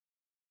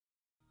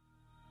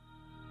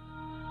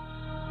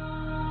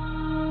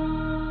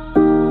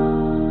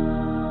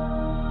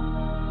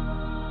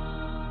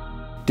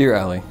Dear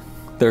Allie,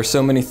 there are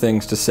so many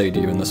things to say to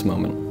you in this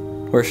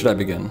moment. Where should I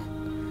begin?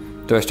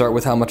 Do I start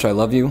with how much I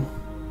love you?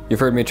 You've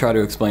heard me try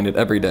to explain it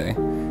every day,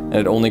 and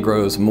it only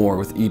grows more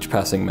with each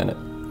passing minute.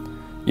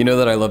 You know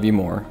that I love you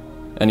more,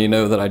 and you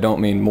know that I don't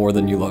mean more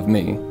than you love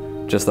me,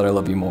 just that I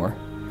love you more.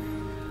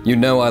 You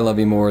know I love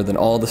you more than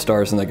all the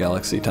stars in the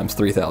galaxy times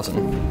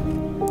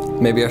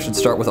 3,000. Maybe I should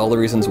start with all the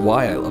reasons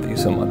why I love you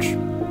so much.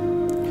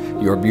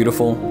 You are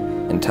beautiful,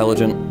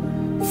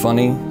 intelligent,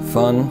 funny,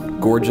 fun,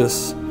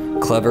 gorgeous,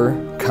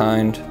 clever,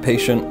 kind,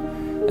 patient,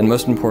 and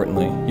most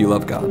importantly, you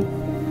love God.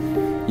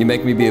 You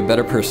make me be a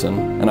better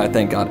person, and I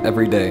thank God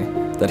every day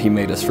that He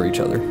made us for each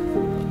other.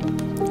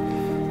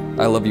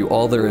 I love you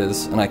all there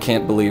is, and I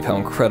can't believe how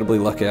incredibly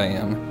lucky I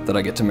am that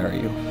I get to marry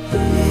you.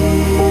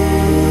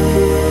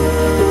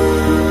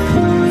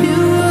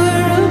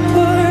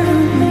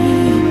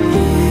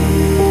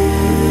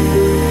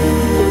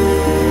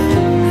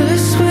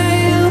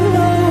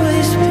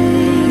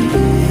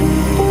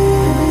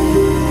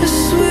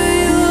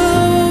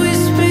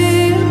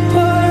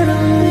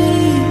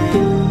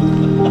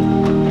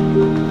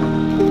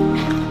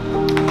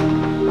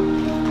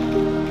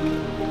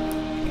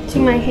 To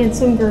my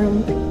handsome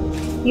groom,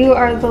 you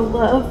are the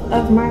love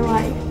of my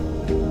life.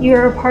 You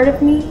are a part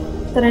of me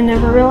that I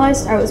never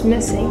realized I was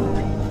missing.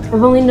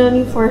 I've only known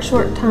you for a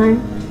short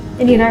time,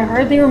 and yet I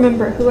hardly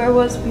remember who I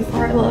was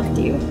before I loved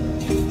you.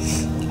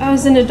 I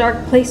was in a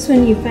dark place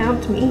when you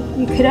found me.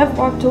 You could have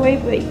walked away,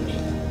 but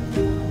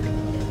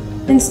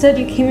instead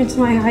you came into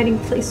my hiding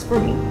place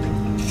for me.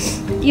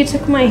 You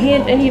took my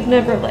hand and you've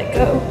never let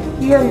go.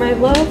 You are my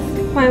love,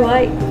 my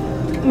light,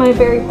 my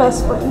very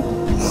best friend.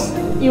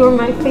 You are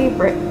my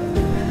favorite.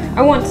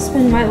 I want to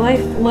spend my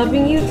life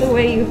loving you the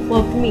way you've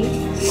loved me.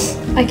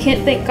 I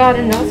can't thank God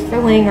enough for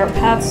laying our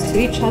paths to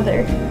each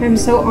other. I'm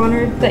so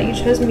honored that you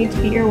chose me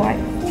to be your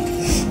wife.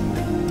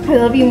 I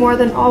love you more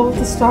than all of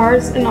the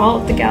stars and all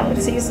of the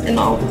galaxies and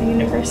all of the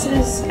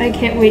universes. I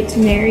can't wait to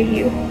marry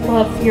you.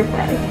 Love, your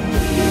bride.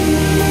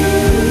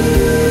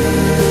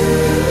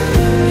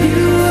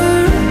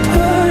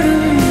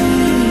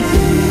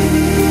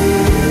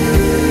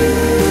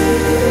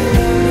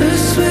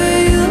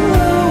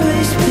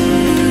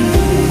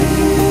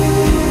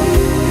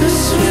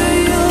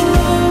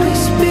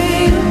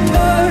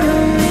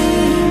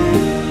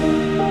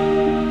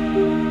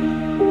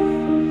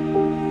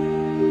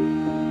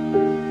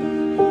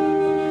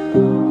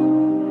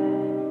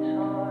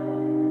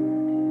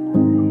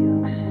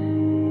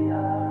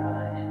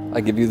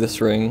 I give you this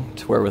ring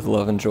to wear with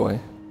love and joy.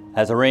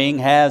 As a ring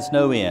has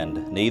no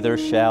end, neither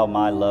shall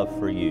my love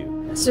for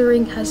you. As the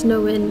ring has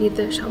no end,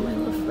 neither shall my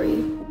love for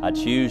you. I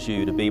choose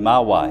you to be my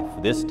wife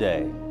this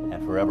day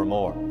and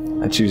forevermore.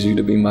 I choose you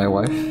to be my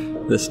wife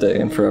this day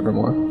and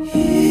forevermore.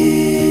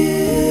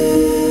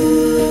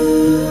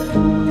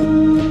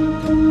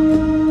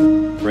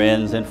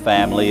 Friends and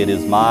family, it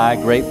is my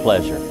great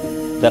pleasure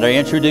that I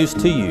introduce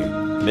to you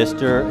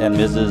Mr. and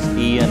Mrs.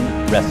 Ian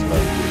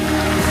Ressler.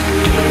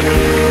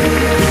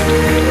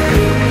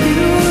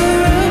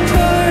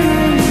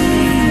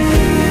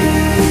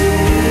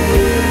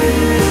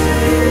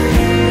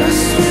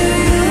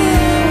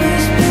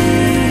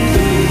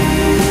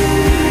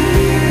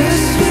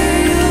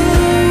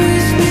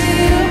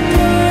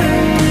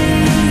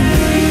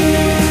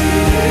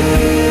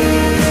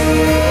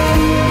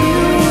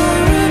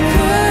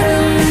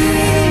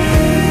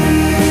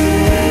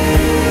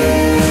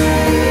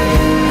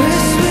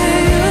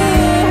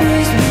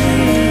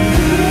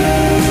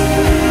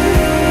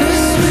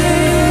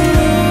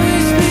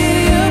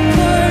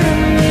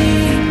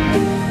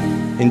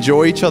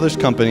 Enjoy each other's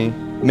company,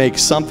 make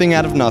something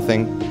out of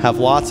nothing, have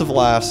lots of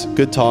laughs,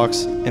 good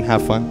talks, and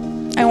have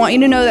fun. I want you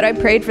to know that I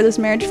prayed for this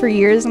marriage for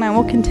years, and I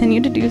will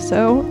continue to do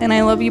so. And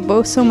I love you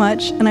both so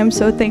much, and I'm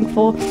so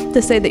thankful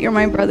to say that you're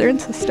my brother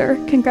and sister.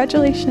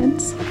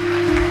 Congratulations.